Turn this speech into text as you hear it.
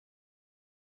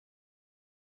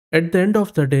At the end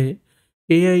of the day,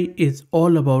 AI is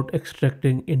all about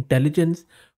extracting intelligence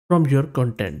from your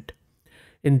content.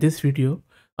 In this video,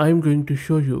 I am going to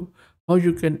show you how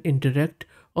you can interact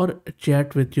or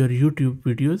chat with your YouTube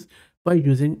videos by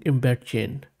using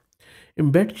EmbedChain.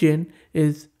 EmbedChain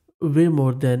is way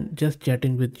more than just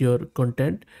chatting with your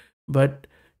content, but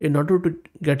in order to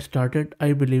get started,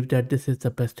 I believe that this is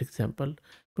the best example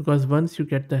because once you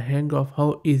get the hang of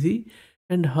how easy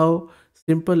and how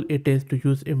simple it is to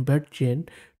use EmbedChain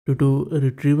to do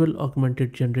retrieval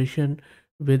augmented generation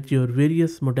with your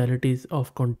various modalities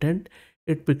of content,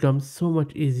 it becomes so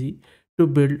much easy to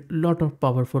build lot of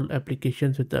powerful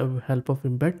applications with the help of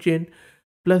EmbedChain.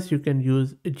 Plus, you can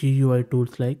use GUI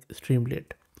tools like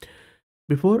Streamlit.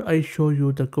 Before I show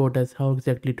you the code as how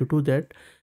exactly to do that,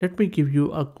 let me give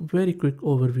you a very quick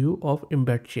overview of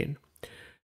EmbedChain.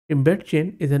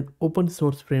 EmbedChain is an open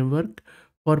source framework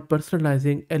for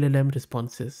personalizing LLM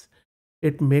responses.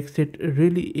 It makes it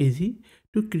really easy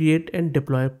to create and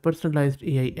deploy personalized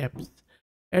AI apps.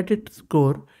 At its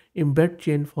core,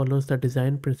 EmbedChain follows the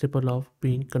design principle of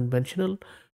being conventional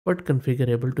but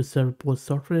configurable to serve both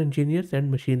software engineers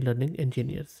and machine learning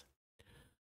engineers.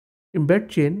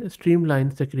 EmbedChain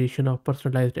streamlines the creation of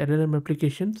personalized LLM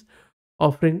applications,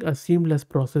 offering a seamless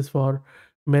process for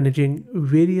managing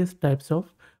various types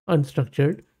of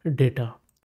unstructured data.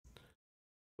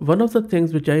 One of the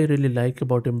things which I really like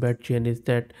about EmbedChain is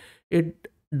that it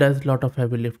does a lot of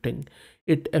heavy lifting.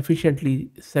 It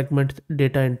efficiently segments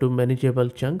data into manageable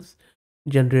chunks,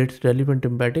 generates relevant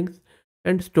embeddings,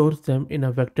 and stores them in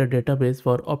a vector database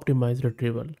for optimized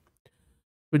retrieval.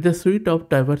 With a suite of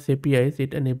diverse APIs,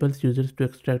 it enables users to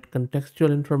extract contextual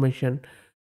information,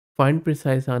 find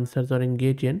precise answers, or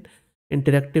engage in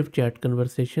interactive chat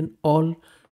conversation, all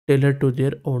tailored to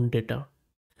their own data.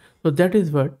 So that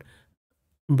is what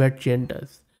BetChain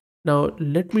does. Now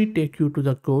let me take you to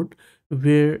the code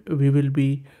where we will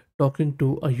be talking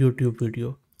to a YouTube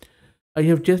video. I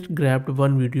have just grabbed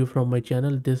one video from my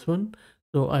channel, this one.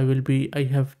 So I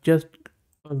have just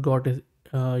got a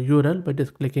URL by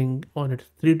just clicking on its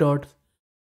three dots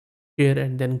here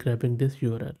and then grabbing this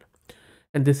URL.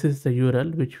 And this is the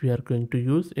URL which we are going to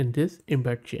use in this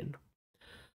embed chain.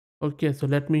 Okay, so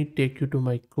let me take you to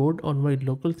my code on my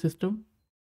local system.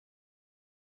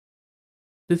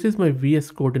 This is my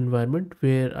VS Code environment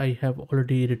where I have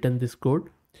already written this code.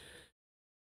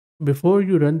 Before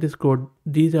you run this code,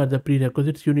 these are the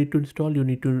prerequisites you need to install. You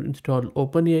need to install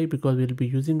OpenAI because we'll be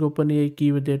using OpenAI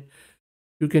key with it.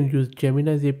 You can use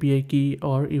Gemini's API key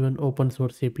or even open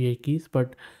source API keys,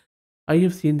 but I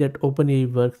have seen that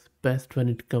OpenAI works best when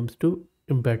it comes to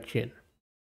embed chain.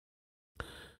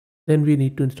 Then we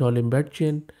need to install embed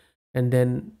chain, and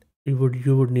then you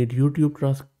would need YouTube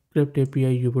transcript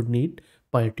API. You would need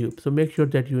PyTube. So make sure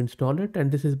that you install it.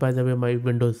 And this is, by the way, my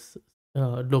Windows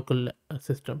local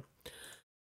system.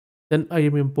 Then I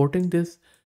am importing this.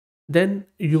 Then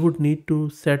you would need to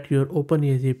set your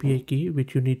OpenAI API key,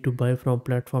 which you need to buy from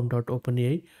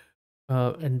platform.openai,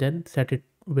 and then set it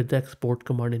with the export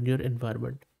command in your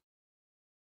environment.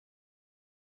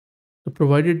 So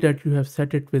provided that you have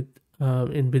set it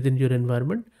within your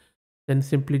environment, then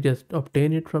simply just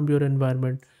obtain it from your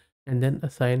environment and then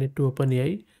assign it to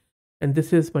OpenAI. And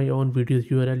this is my own videos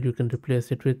URL. You can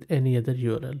replace it with any other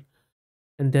URL.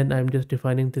 And then I'm just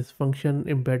defining this function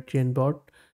embed chain bot,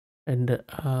 and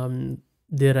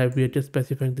there we are just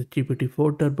specifying the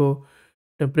GPT-4 turbo.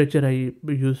 Temperature I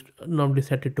used normally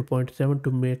set it to 0.7 to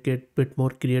make it a bit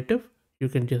more creative. You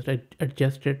can just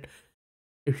adjust it.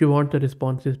 If you want the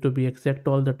responses to be exact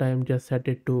all the time, just set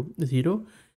it to 0.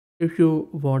 If you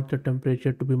want the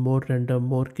temperature to be more random,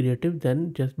 more creative,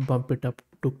 then just bump it up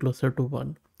to closer to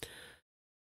 1.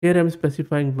 Here I'm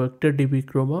specifying vector db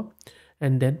chroma,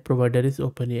 and then provider is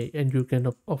OpenAI, and you can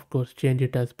of course change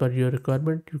it as per your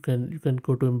requirement. You can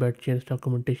go to embed change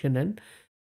documentation, and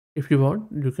if you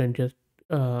want you can just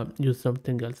use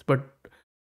something else, but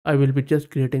I will be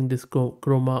just creating this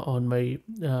chroma on my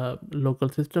local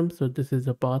system. So this is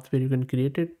a path where you can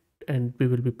create it, and we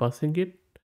will be passing it,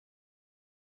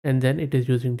 and then it is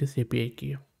using this API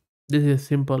key. This is a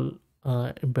simple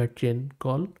embed chain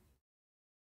call.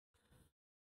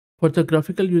 For the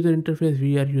graphical user interface,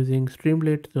 we are using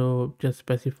Streamlit. So just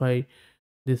specify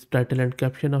this title and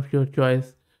caption of your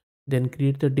choice, then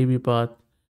create the DB path,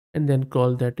 and then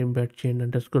call that embed chain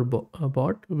underscore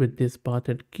bot with this path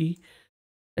and key,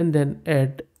 and then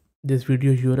add this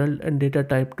video URL and data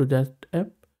type to that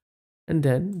app, and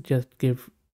then just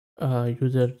give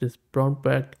user this prompt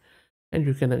back, and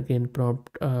you can again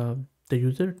prompt the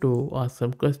user to ask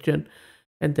some question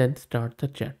and then start the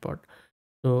chatbot.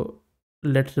 So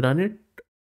let's run it.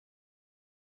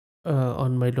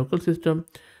 on my local system.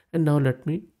 And now let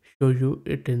me show you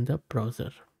it in the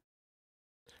browser.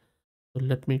 So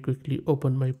let me quickly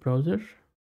open my browser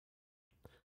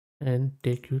and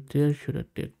take you there.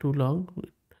 Shouldn't take too long.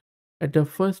 At the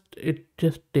first it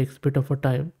just takes a bit of a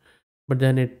time, but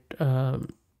then it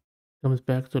comes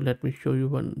back. So let me show you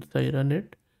once I run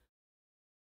it.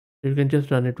 You can just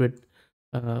run it with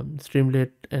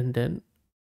Streamlit, and then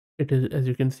it is, as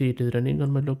you can see, it is running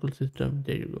on my local system.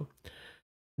 There you go.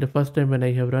 The first time when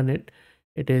I have run it,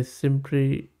 it is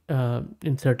simply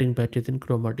inserting batches in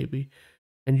ChromaDB,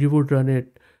 and you would run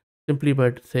it simply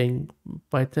by saying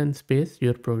Python space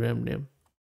your program name,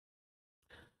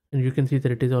 and you can see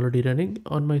that it is already running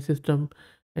on my system,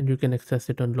 and you can access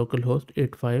it on localhost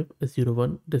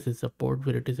 8501. This is the port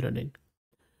where it is running.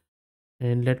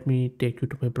 And let me take you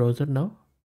to my browser now.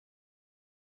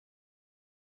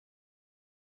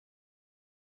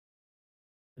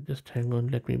 Just hang on,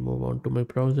 let me move on to my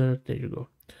browser. There you go.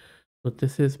 So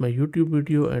this is my YouTube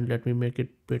video, and let me make it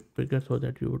a bit bigger so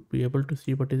that you would be able to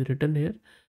see what is written here.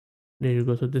 There you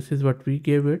go. So this is what we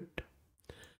gave it,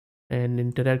 and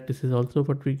interact, this is also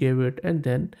what we gave it, and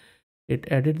then it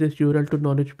added this URL to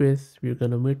knowledge base. You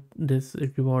can omit this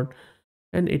if you want,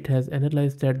 and it has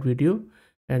analyzed that video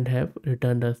and have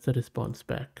returned us the response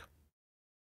back.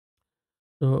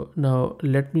 So now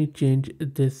let me change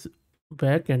this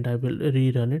back, and I will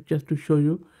rerun it just to show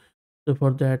you. So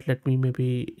for that, let me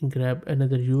maybe grab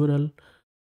another URL.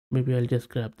 Maybe I'll just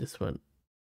grab this one.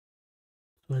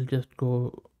 So I'll just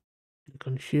go click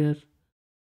on share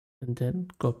and then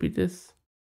copy this.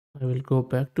 I will go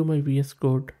back to my VS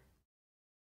Code,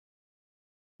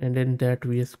 and in that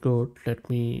VS Code, let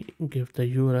me give the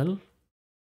URL.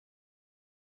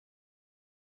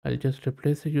 I'll just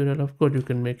replace the URL. Of course, you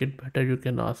can make it better. You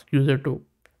can ask user to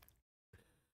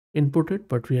input it,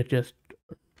 but we are just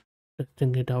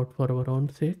testing it out for our own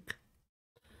sake.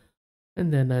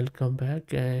 And then I'll come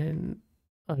back and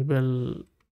I will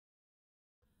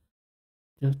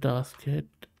just ask it,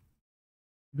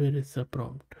 where is the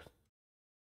prompt?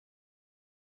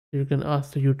 You can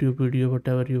ask the YouTube video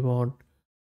whatever you want,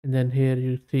 and then here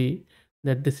you see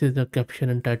that this is the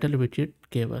caption and title which it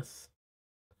gave us.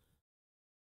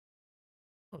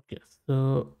 Okay,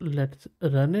 so let's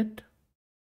run it,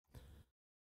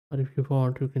 or if you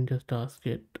want you can just ask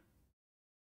it,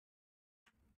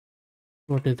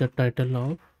 what is the title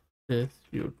of this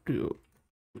YouTube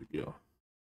video?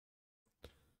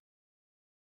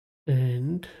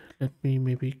 And let me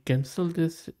maybe cancel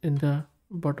this in the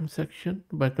bottom section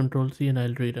by Control-C, and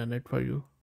I'll rerun it for you.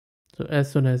 So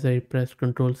as soon as I pressed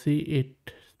Control-C,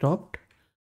 it stopped.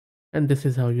 And this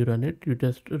is how you run it. You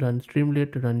just run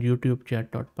Streamlit, run YouTube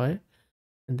chat.py,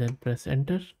 and then press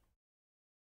enter.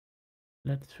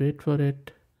 Let's wait for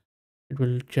it. It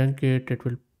will chunk it, it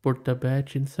will put the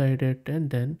batch inside it, and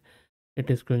then it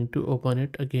is going to open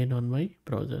it again on my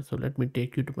browser. So let me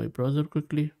take you to my browser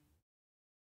quickly.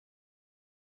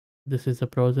 This is the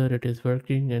browser, it is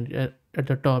working, and at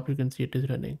the top you can see it is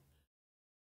running.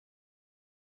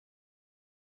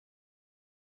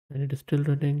 And it is still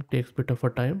running, takes a bit of a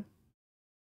time.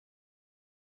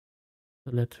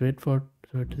 So let's wait for,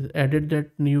 so it has added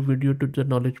that new video to the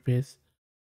knowledge base.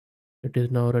 It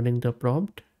is now running the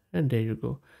prompt, and there you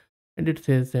go. And it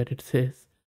says the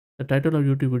title of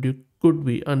YouTube video could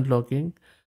be unlocking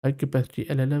high capacity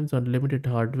LLMs on limited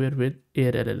hardware with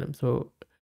Air LLM. So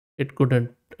it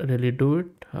couldn't really do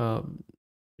it.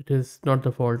 It is not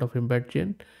the fault of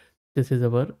EmbedChain. This is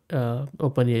our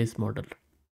OpenAI's model.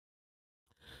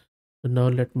 So now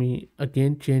let me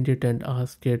again change it and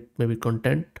ask it maybe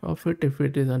content of it. If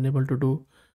it is unable to do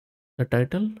the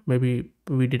title, maybe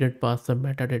we didn't pass some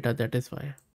metadata, that is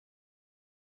why.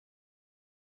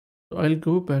 So I'll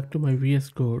go back to my VS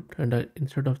Code, and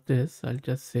instead of this, I'll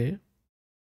just say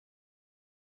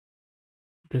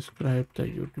describe the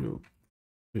YouTube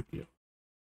video.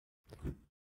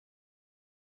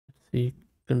 See,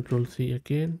 Control-C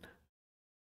again,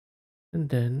 and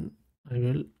then I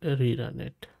will rerun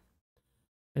it,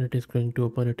 and it is going to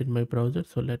open it in my browser.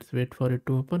 So let's wait for it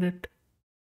to open it.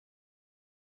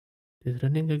 It is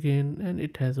running again, and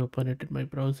it has opened it in my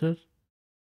browser.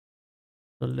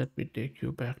 So let me take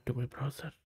you back to my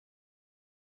browser.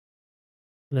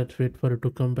 Let's wait for it to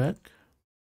come back.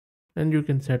 And you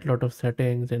can set a lot of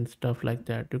settings and stuff like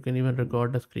that. You can even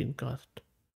record a screencast.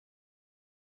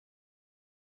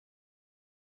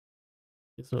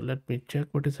 So let me check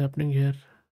what is happening here.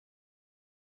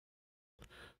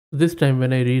 This time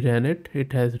when I reran it,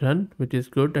 it has run, which is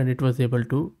good, and it was able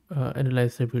to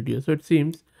analyze the video. So it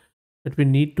seems that we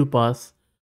need to pass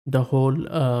the whole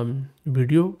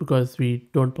video because we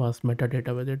don't pass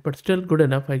metadata with it, but still good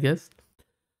enough, I guess.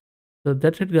 So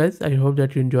that's it, guys. I hope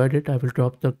that you enjoyed it. I will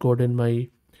drop the code in my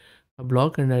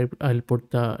blog, and I'll put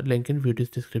the link in video's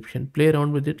description. Play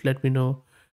around with it. Let me know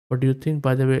what do you think.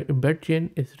 By the way, embed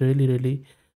chain is really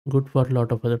good for a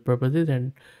lot of other purposes,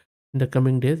 and in the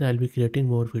coming days I'll be creating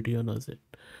more videos on it.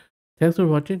 Thanks for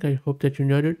watching. I hope that you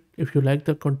enjoyed it. If you like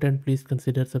the content, please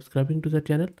consider subscribing to the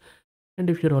channel, and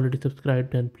if you're already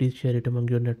subscribed, then please share it among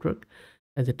your network,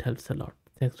 as it helps a lot.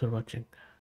 Thanks for watching.